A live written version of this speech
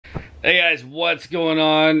Hey guys, what's going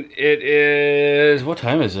on? It is, what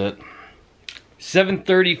time is it?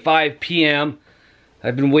 7:35 p.m.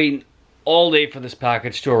 I've been waiting all day for this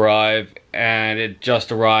package to arrive, and it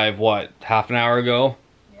just arrived, what, half an hour ago?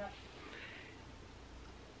 Yep.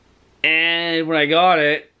 And when I got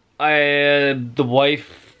it, the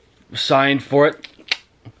wife signed for it.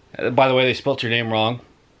 By the way, they spelt your name wrong.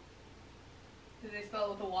 Did they spell it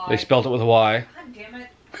with a Y? They spelt it with a Y. God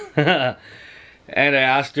damn it. And I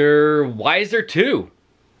asked her, why is there two?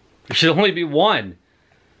 There should only be one.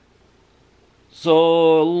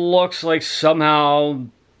 So it looks like somehow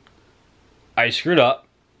I screwed up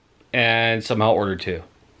and somehow ordered two.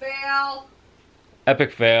 Fail.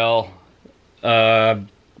 Epic fail. I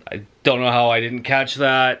don't know how I didn't catch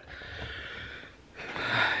that.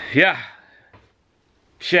 Yeah.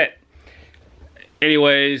 Shit.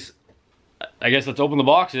 Anyways, I guess let's open the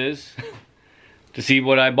boxes to see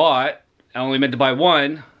what I bought. I only meant to buy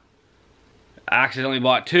one. I accidentally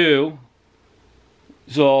bought two.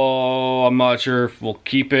 So I'm not sure if we'll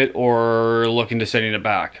keep it or look into sending it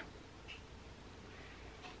back.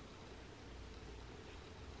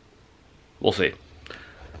 We'll see.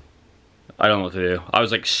 I don't know what to do. I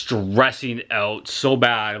was like stressing out so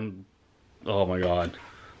bad. Oh my god.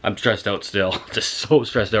 I'm stressed out still. Just so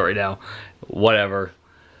stressed out right now. Whatever.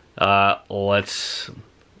 Let's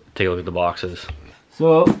take a look at the boxes.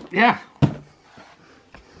 So, yeah.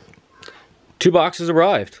 Two boxes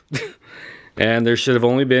arrived. And there should have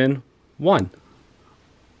only been one.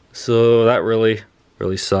 So that really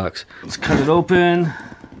sucks. Let's cut it open.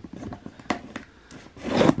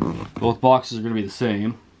 Both boxes are going to be the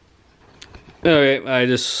same. Okay, I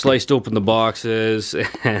just sliced open the boxes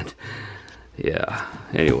and yeah,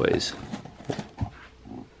 anyways.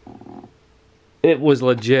 It was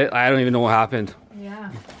legit. I don't even know what happened.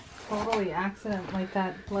 Yeah, totally accident like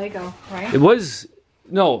that Lego, right? It was,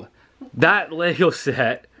 no, that Lego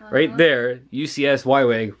set right there, UCS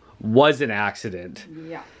Y-Wing, was an accident.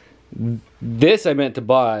 Yeah. This I meant to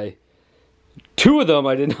buy. Two of them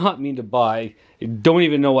I did not mean to buy. I don't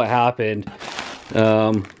even know what happened.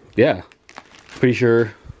 Yeah, pretty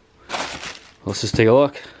sure. Let's just take a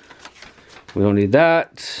look. We don't need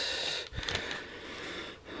that.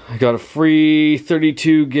 I got a free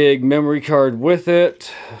 32 gig memory card with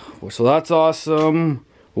it, so that's awesome.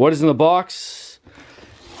 What is in the box?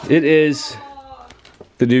 It is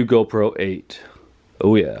the new GoPro 8.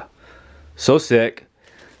 Oh yeah, so sick.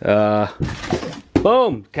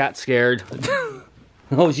 Boom, cat scared.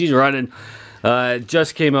 Oh, she's running. It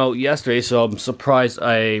just came out yesterday, so I'm surprised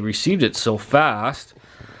I received it so fast.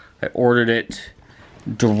 I ordered it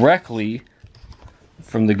directly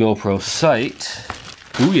from the GoPro site.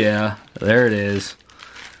 Oh yeah, there it is.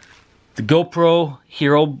 The GoPro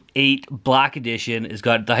Hero 8 Black Edition has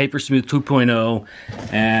got the Hyper Smooth 2.0,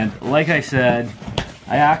 and like I said,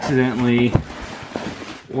 I accidentally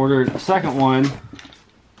ordered a second one.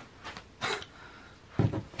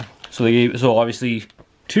 So they gave, so obviously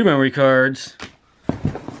 2 memory cards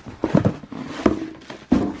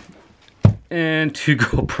and 2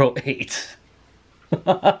 GoPro 8s.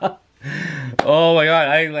 Oh my god,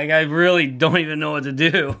 I really don't even know what to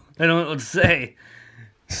do. I don't know what to say.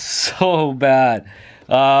 So bad.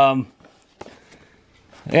 Yeah,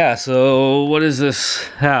 so what does this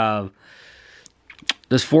have?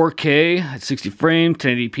 This 4K at 60 frames,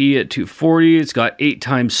 1080p at 240. It's got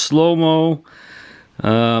 8x slow-mo.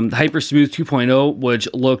 Hyper Smooth 2.0, which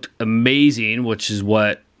looked amazing, which is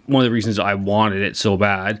one of the reasons I wanted it so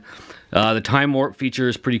bad. The time warp feature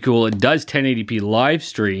is pretty cool. It does 1080p live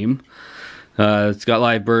stream. It's got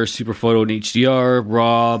live burst, super photo, and HDR,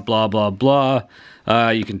 raw, blah blah blah.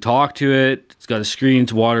 You can talk to it. It's got a screen.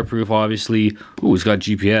 It's waterproof, obviously. Ooh, it's got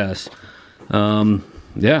GPS.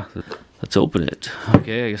 Yeah, let's open it.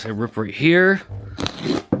 Okay, I guess I rip right here.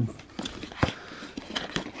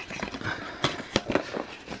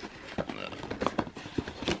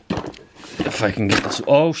 If I can get this.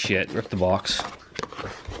 Oh shit! Rip the box.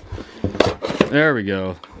 There we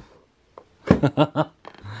go.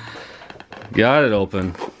 Got it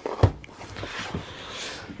open.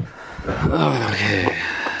 Okay,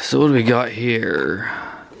 so what do we got here?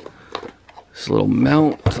 This little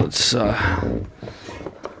mount. Let's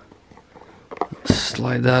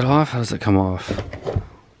slide that off. How does it come off?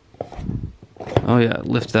 Oh yeah,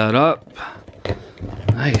 lift that up.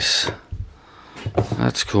 Nice.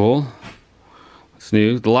 That's cool. It's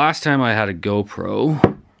new. The last time I had a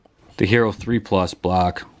GoPro, the Hero 3 Plus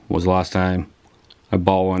Black was the last time I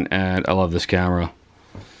bought one, and I love this camera.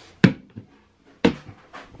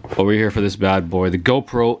 But we're here for this bad boy, the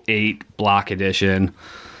GoPro 8 Black Edition.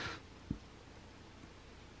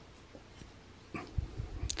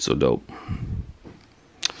 So dope.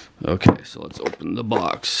 Okay, so let's open the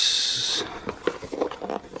box.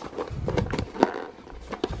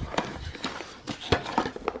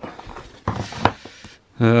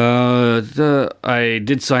 I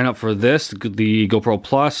did sign up for this, the GoPro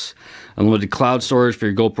Plus, unlimited cloud storage for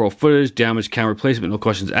your GoPro footage, damaged camera replacement, no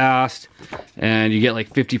questions asked, and you get like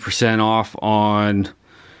 50% off on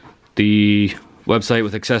the website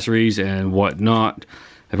with accessories and whatnot.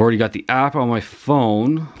 I've already got the app on my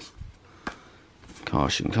phone.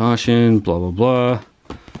 Caution, caution, blah, blah, blah.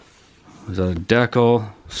 Is that a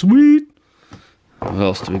decal? Sweet! What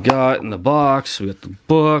else do we got in the box? We got the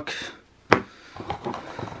book.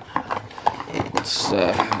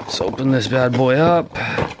 Let's open this bad boy up.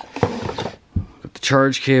 Got the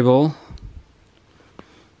charge cable.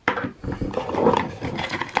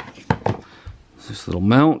 This little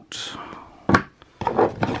mount.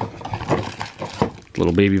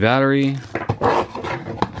 Little baby battery.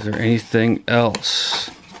 Is there anything else?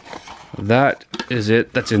 That is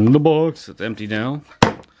it. That's in the box. It's empty now.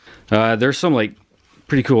 There's some like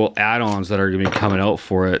pretty cool add-ons that are gonna be coming out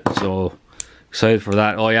for it, so excited for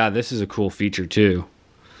that. Oh yeah, this is a cool feature too.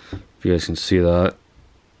 If you guys can see that.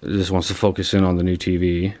 It just wants to focus in on the new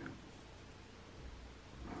TV.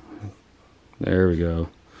 There we go.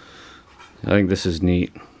 I think this is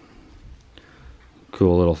neat.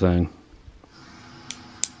 Cool little thing.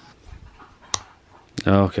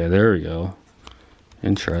 Okay, there we go.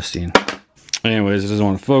 Interesting. Anyways, it doesn't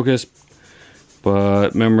want to focus,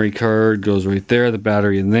 but memory card goes right there, the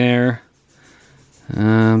battery in there.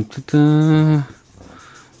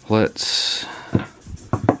 Let's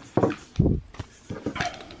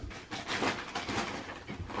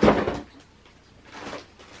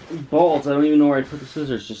balls, I don't even know where I put the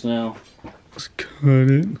scissors just now. Let's cut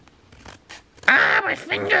it. Ah, my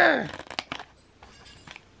finger!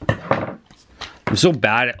 I'm so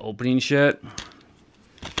bad at opening shit.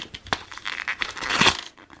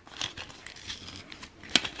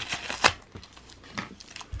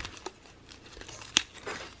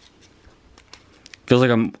 Feels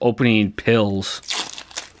like I'm opening pills.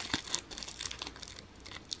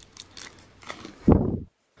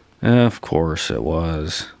 Of course it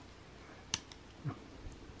was.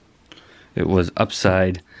 It was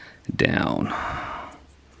upside down.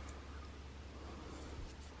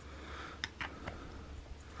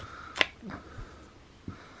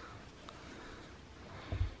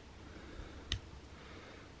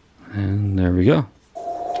 And there we go.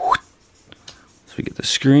 So we get the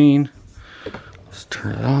screen. Let's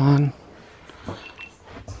turn it on.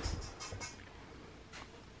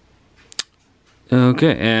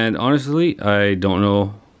 Okay, and honestly, I don't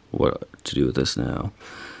know what to do with this now.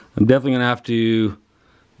 I'm definitely gonna have to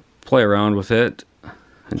play around with it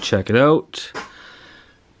and check it out.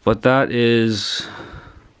 But that is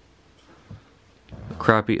a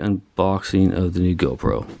crappy unboxing of the new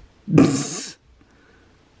GoPro.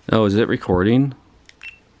 Oh, is it recording?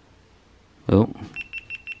 Oh.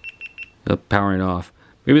 Oh, powering off.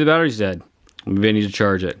 Maybe the battery's dead. Maybe I need to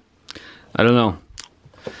charge it. I don't know.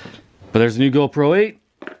 But there's a new GoPro 8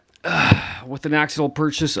 with an accidental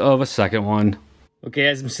purchase of a second one. Okay,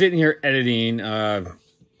 as I'm sitting here editing,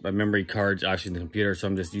 my memory card's actually in the computer, so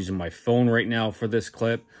I'm just using my phone right now for this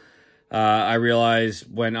clip. I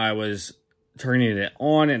realized when I was turning it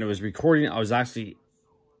on and it was recording, I was actually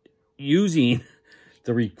using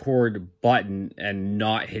the record button and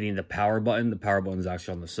not hitting the power button. The power button is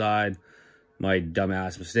actually on the side. My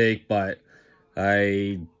dumbass mistake, but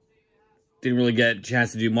I didn't really get a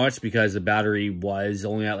chance to do much because the battery was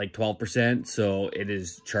only at like 12%, so it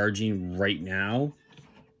is charging right now.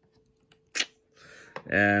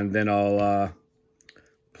 And then I'll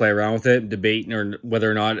play around with it, debating or whether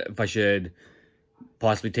or not if I should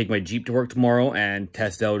possibly take my Jeep to work tomorrow and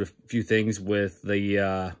test out a few things with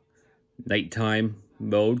the nighttime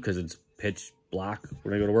mode because it's pitch black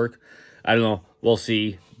when I go to work. I don't know, we'll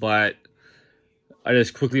see. But I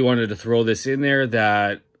just quickly wanted to throw this in there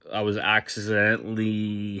that I was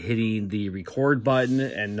accidentally hitting the record button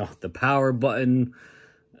and not the power button.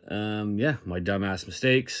 Yeah, my dumbass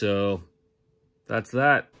mistake. So that's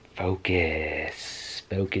that. Focus,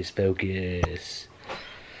 focus, focus.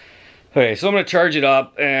 Okay, so I'm going to charge it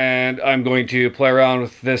up and I'm going to play around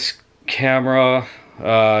with this camera,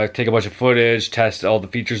 take a bunch of footage, test all the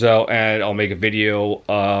features out, and I'll make a video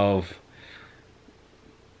of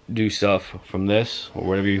new stuff from this, or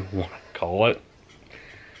whatever you want to call it.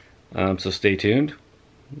 So stay tuned,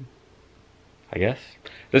 I guess.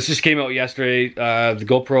 This just came out yesterday. The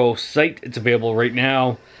GoPro site, it's available right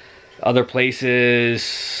now. Other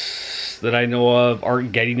places that I know of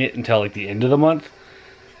aren't getting it until like the end of the month.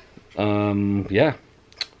 Yeah.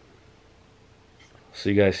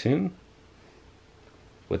 see you guys soon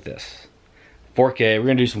with this 4K. We're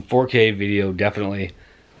gonna do some 4K video, definitely.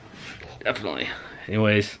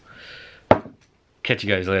 Anyways, catch you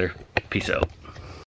guys later. Peace out.